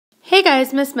Hey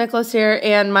guys, Miss Miklos here,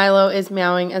 and Milo is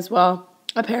meowing as well.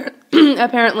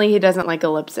 Apparently he doesn't like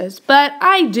ellipses, but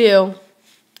I do.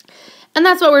 And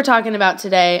that's what we're talking about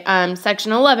today,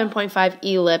 section 11.5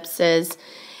 ellipses.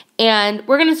 And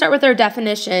we're going to start with our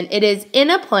definition. It is in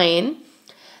a plane,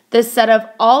 the set of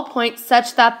all points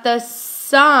such that the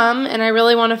sum, and I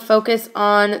really want to focus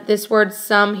on this word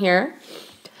sum here,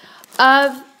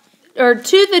 to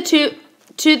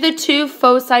the two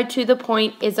foci to the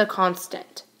point is a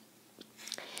constant.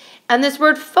 And this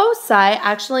word foci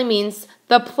actually means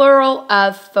the plural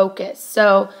of focus.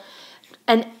 So,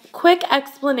 a quick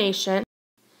explanation.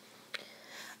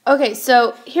 Okay,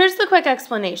 so here's the quick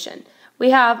explanation.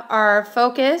 We have our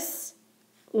focus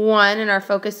 1 and our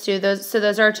focus 2. Those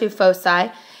are our two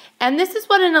foci. And this is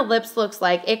what an ellipse looks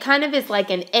like. It kind of is like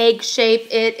an egg shape.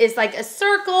 It is like a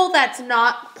circle that's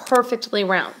not perfectly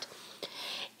round.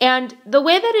 And the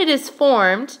way that it is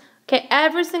formed, okay,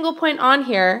 every single point on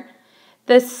here,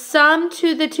 the sum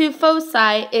to the two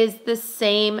foci is the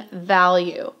same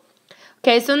value.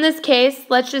 Okay, so in this case,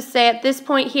 let's just say at this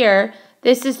point here,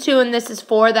 this is 2 and this is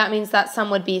 4. That means that sum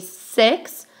would be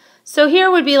 6. So here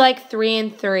would be like 3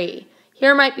 and 3.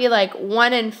 Here might be like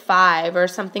 1 and 5 or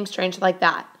something strange like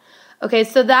that. Okay,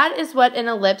 so that is what an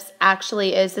ellipse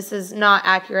actually is. This is not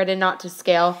accurate and not to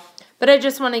scale, but I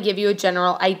just want to give you a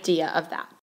general idea of that.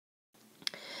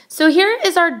 So here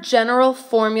is our general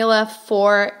formula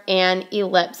for an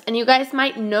ellipse. And you guys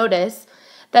might notice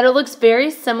that it looks very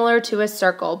similar to a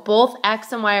circle. Both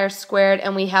x and y are squared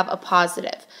and we have a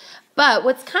positive. But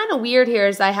what's kind of weird here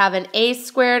is I have an a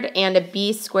squared and a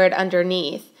b squared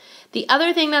underneath. The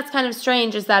other thing that's kind of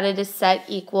strange is that it is set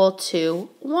equal to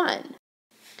 1.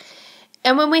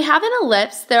 And when we have an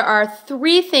ellipse, there are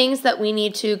 3 things that we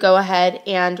need to go ahead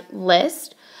and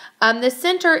list. The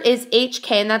center is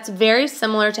HK, and that's very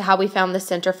similar to how we found the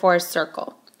center for a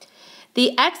circle.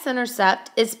 The x-intercept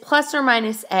is plus or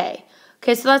minus a.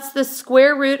 Okay, so that's the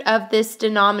square root of this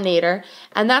denominator,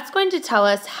 and that's going to tell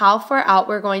us how far out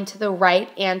we're going to the right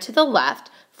and to the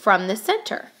left from the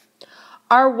center.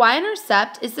 Our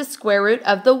y-intercept is the square root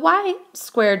of the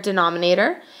y-squared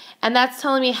denominator, and that's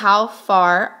telling me how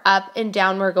far up and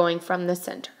down we're going from the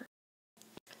center.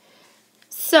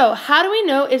 So, how do we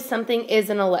know if something is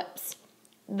an ellipse?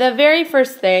 The very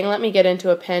first thing, let me get into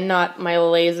a pen, not my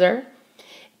laser,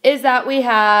 is that we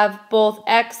have both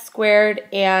x squared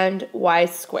and y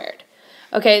squared.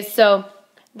 Okay, so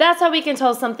that's how we can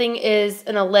tell something is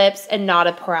an ellipse and not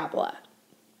a parabola.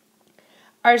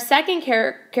 Our second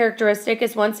characteristic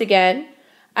is, once again,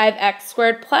 I have x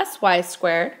squared plus y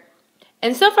squared.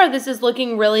 And so far this is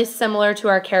looking really similar to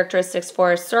our characteristics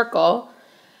for a circle.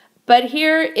 But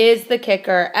here is the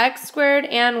kicker. X squared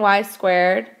and y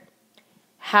squared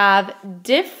have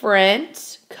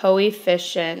different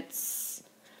coefficients.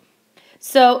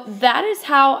 So that is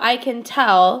how I can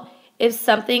tell if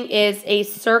something is a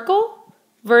circle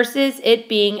versus it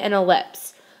being an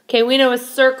ellipse. Okay, we know a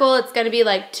circle, it's going to be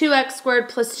like 2x squared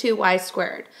plus 2y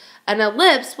squared. An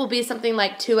ellipse will be something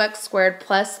like 2x squared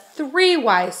plus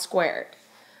 3y squared.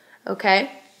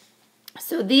 Okay?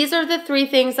 So these are the 3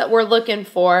 things that we're looking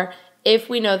for if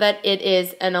we know that it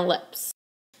is an ellipse.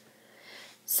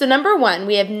 So number 1,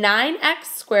 we have 9x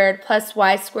squared plus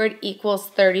y squared equals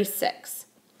 36.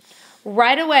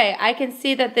 Right away, I can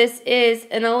see that this is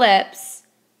an ellipse.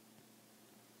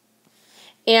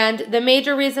 And the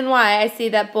major reason why I see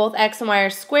that both x and y are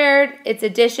squared, it's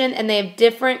addition, and they have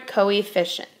different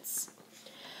coefficients.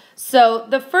 So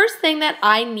the first thing that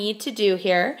I need to do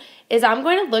here is I'm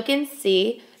going to look and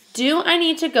see, do I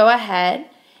need to go ahead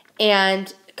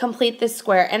and complete this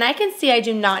square? And I can see I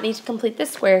do not need to complete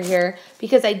this square here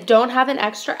because I don't have an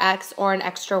extra x or an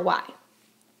extra y.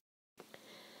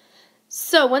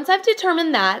 So once I've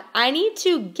determined that, I need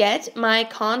to get my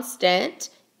constant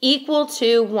equal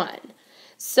to 1.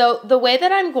 So the way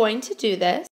that I'm going to do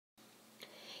this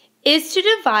is to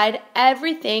divide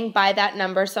everything by that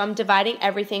number. So I'm dividing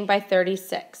everything by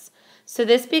 36. So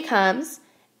this becomes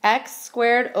x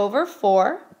squared over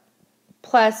 4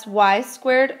 plus y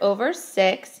squared over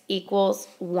 6 equals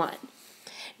 1.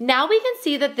 Now we can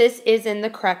see that this is in the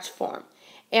correct form.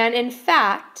 And in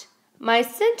fact, my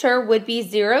center would be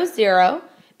 0, 0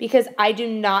 because I do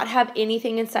not have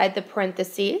anything inside the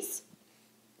parentheses.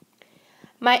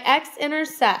 My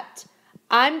x-intercept,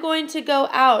 I'm going to go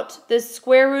out the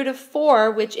square root of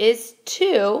 4, which is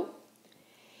 2.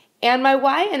 And my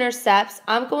y-intercepts,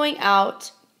 I'm going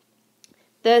out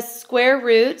the square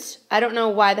root, I don't know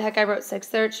why the heck I wrote 6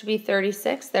 there, it should be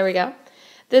 36, there we go.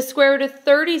 The square root of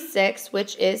 36,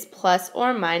 which is plus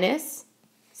or minus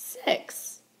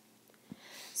 6.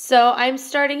 So I'm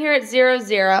starting here at 0,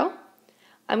 0.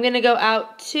 I'm going to go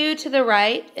out 2 to the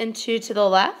right and 2 to the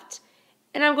left.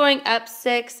 And I'm going up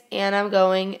 6 and I'm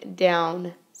going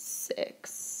down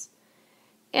 6.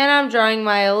 And I'm drawing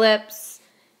my ellipse.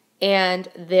 And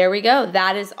there we go.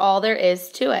 That is all there is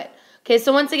to it. Okay,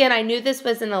 so once again, I knew this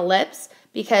was an ellipse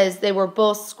because they were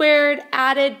both squared,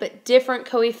 added, but different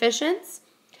coefficients.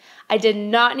 I did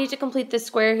not need to complete the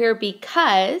square here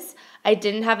because I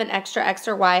didn't have an extra x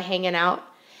or y hanging out.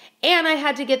 And I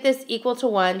had to get this equal to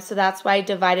 1, so that's why I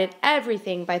divided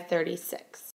everything by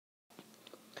 36.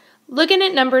 Looking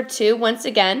at number 2, once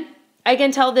again, I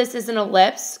can tell this is an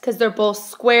ellipse because they're both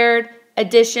squared,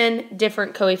 addition,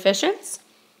 different coefficients.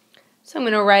 So I'm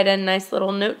going to write a nice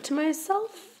little note to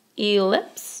myself,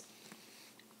 ellipse.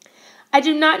 I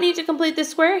do not need to complete the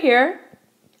square here,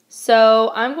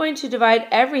 so I'm going to divide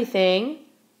everything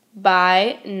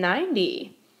by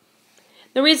 90.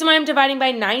 The reason why I'm dividing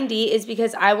by 90 is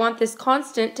because I want this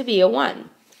constant to be a 1.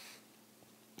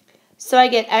 So I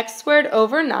get x squared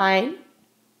over 9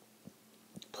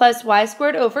 plus y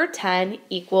squared over 10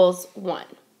 equals 1.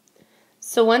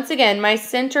 So once again, my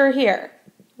center here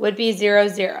would be 0,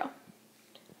 0.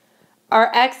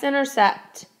 Our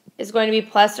x-intercept is going to be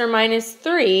plus or minus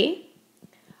 3.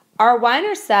 Our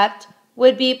y-intercept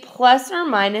would be plus or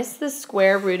minus the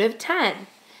square root of 10.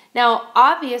 Now,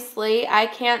 obviously, I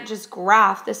can't just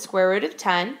graph the square root of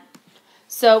 10.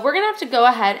 So we're going to have to go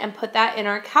ahead and put that in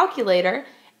our calculator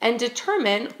and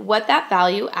determine what that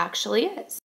value actually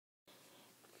is.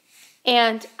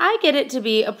 And I get it to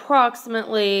be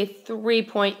approximately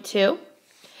 3.2.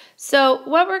 So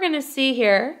what we're going to see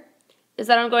here is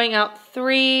that I'm going out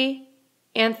 3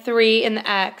 and 3 in the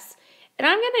x. And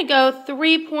I'm going to go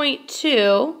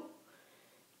 3.2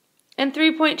 and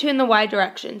 3.2 in the y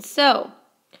direction. So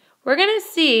we're going to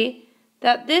see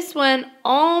that this one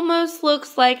almost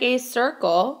looks like a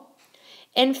circle.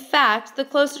 In fact, the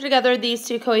closer together these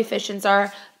two coefficients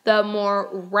are, the more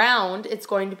round it's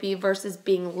going to be versus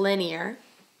being linear.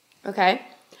 Okay?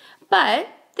 But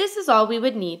this is all we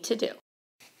would need to do.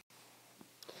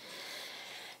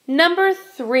 Number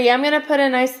 3, I'm going to put a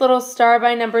nice little star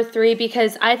by number 3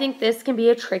 because I think this can be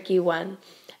a tricky one.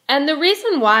 And the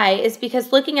reason why is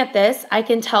because looking at this, I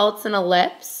can tell it's an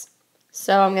ellipse.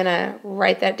 So I'm going to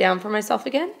write that down for myself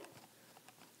again.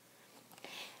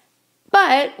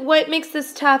 But what makes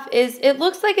this tough is it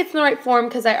looks like it's in the right form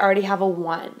because I already have a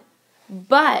 1.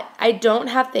 But I don't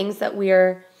have things that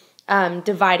we're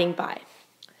dividing by.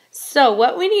 So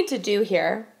what we need to do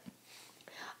here,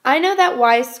 I know that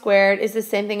y squared is the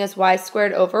same thing as y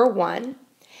squared over 1.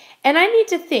 And I need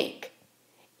to think,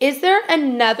 is there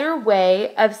another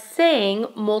way of saying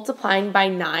multiplying by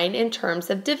 9 in terms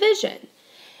of division?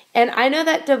 And I know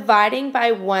that dividing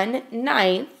by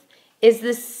 1/9 is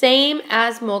the same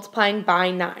as multiplying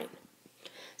by 9.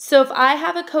 So if I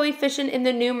have a coefficient in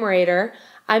the numerator,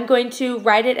 I'm going to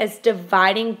write it as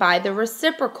dividing by the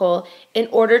reciprocal in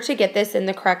order to get this in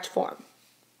the correct form.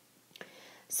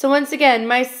 So once again,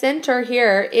 my center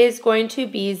here is going to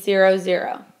be 0,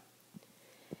 0.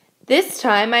 This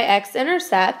time my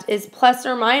x-intercept is plus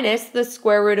or minus the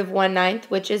square root of 1/9,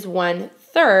 which is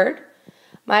 1/3.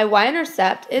 My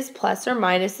y-intercept is plus or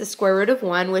minus the square root of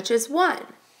 1, which is 1.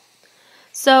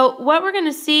 So what we're going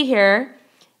to see here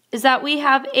is that we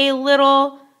have a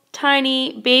little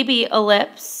tiny baby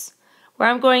ellipse where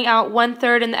I'm going out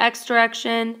 1/3 in the x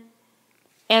direction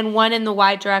and 1 in the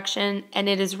y direction, and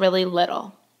it is really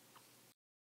little.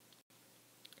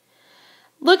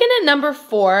 Looking at number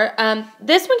 4,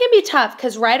 this one can be tough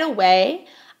because right away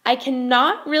I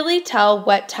cannot really tell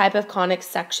what type of conic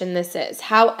section this is.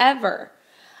 However,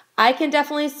 I can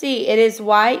definitely see it is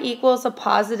y equals a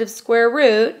positive square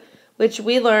root, which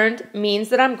we learned means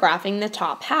that I'm graphing the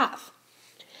top half.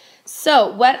 So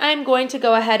what I'm going to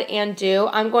go ahead and do,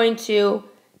 I'm going to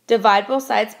divide both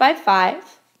sides by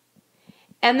 5,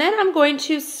 and then I'm going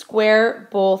to square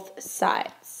both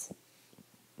sides.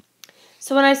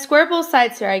 So when I square both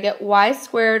sides here, I get y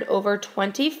squared over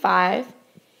 25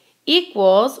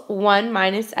 equals 1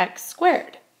 minus x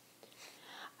squared.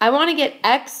 I want to get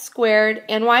x squared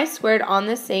and y squared on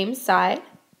the same side.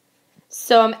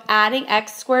 So I'm adding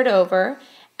x squared over.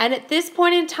 And at this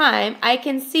point in time, I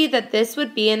can see that this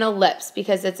would be an ellipse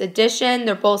because it's addition,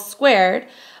 they're both squared,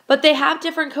 but they have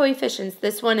different coefficients.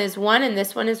 This one is 1 and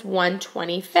this one is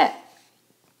 1/25.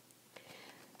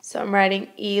 So I'm writing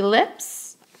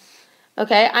ellipse.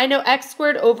 Okay, I know x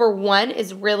squared over 1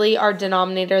 is really our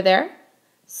denominator there.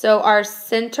 So our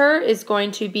center is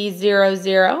going to be 0,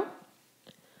 0.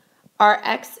 Our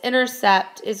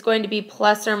x-intercept is going to be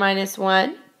plus or minus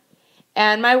 1.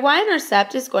 And my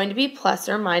y-intercept is going to be plus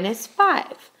or minus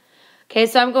 5. Okay,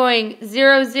 so I'm going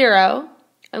 0, 0.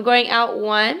 I'm going out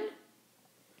 1,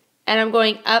 and I'm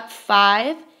going up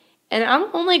 5, and I'm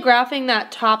only graphing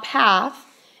that top half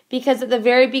because at the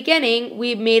very beginning,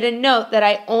 we made a note that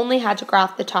I only had to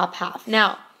graph the top half.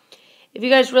 Now, if you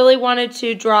guys really wanted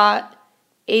to draw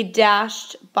a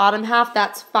dashed bottom half,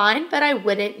 that's fine, but I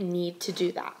wouldn't need to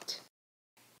do that.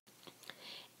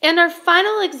 And our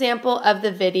final example of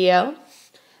the video,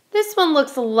 this one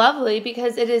looks lovely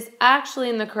because it is actually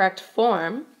in the correct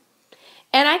form.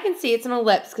 And I can see it's an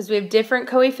ellipse because we have different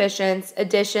coefficients,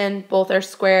 addition, both are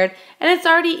squared, and it's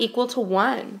already equal to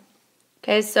 1.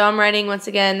 Okay, so I'm writing once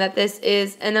again that this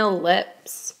is an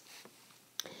ellipse.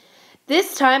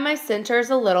 This time my center is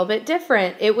a little bit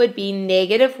different. It would be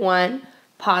 -1,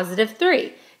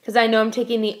 +3, because I know I'm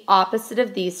taking the opposite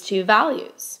of these two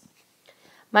values.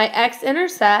 My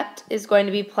x-intercept is going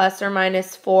to be plus or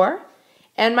minus 4,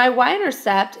 and my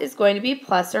y-intercept is going to be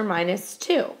plus or minus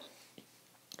 2.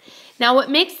 Now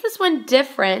what makes this one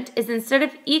different is instead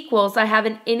of equals, I have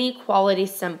an inequality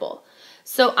symbol.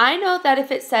 So I know that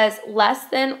if it says less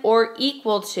than or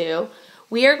equal to,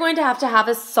 we are going to have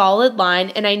a solid line,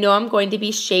 and I know I'm going to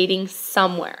be shading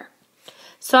somewhere.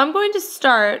 So I'm going to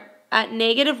start at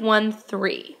 -1,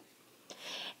 3.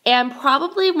 And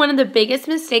probably one of the biggest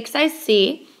mistakes I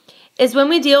see is when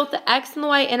we deal with the x and the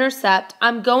y-intercept,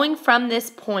 I'm going from this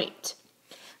point.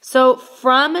 So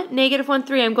from -1,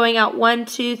 3, I'm going out 1,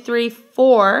 2, 3,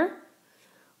 4,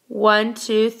 1,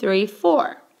 2, 3,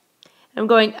 4. I'm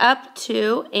going up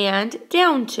 2 and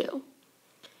down 2.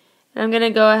 And I'm going to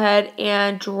go ahead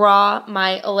and draw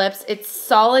my ellipse. It's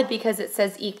solid because it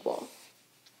says equal.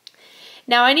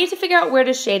 Now I need to figure out where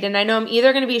to shade, and I know I'm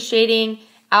either going to be shading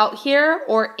out here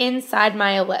or inside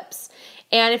my ellipse.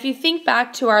 And if you think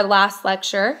back to our last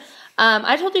lecture,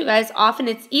 I told you guys often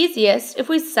it's easiest if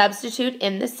we substitute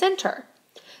in the center.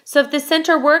 So if the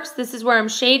center works, this is where I'm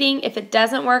shading. If it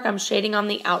doesn't work, I'm shading on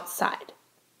the outside.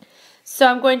 So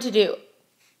I'm going to do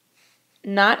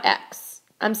not x.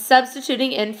 I'm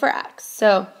substituting in for x.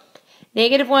 So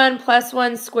 -1 plus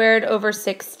 1 squared over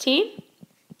 16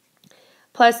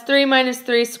 plus 3 minus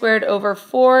 3 squared over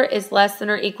 4 is less than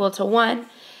or equal to 1.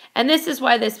 And this is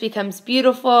why this becomes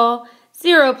beautiful.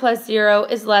 0 plus 0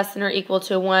 is less than or equal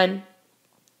to 1,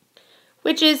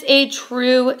 which is a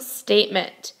true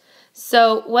statement.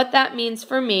 So what that means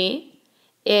for me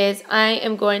is I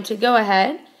am going to go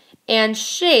ahead and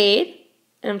shade,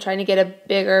 and I'm trying to get a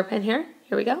bigger pen here.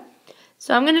 Here we go.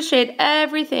 So I'm going to shade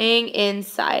everything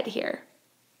inside here.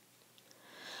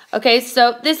 Okay,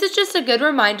 so this is just a good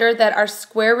reminder that our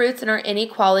square roots and our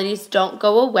inequalities don't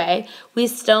go away. We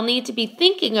still need to be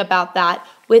thinking about that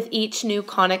with each new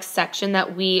conic section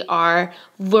that we are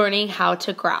learning how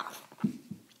to graph.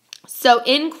 So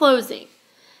in closing,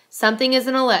 something is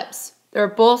an ellipse. They're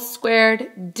both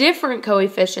squared, different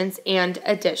coefficients, and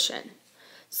addition.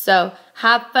 So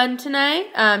have fun tonight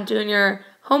doing your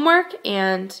homework,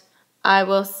 and I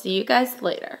will see you guys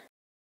later.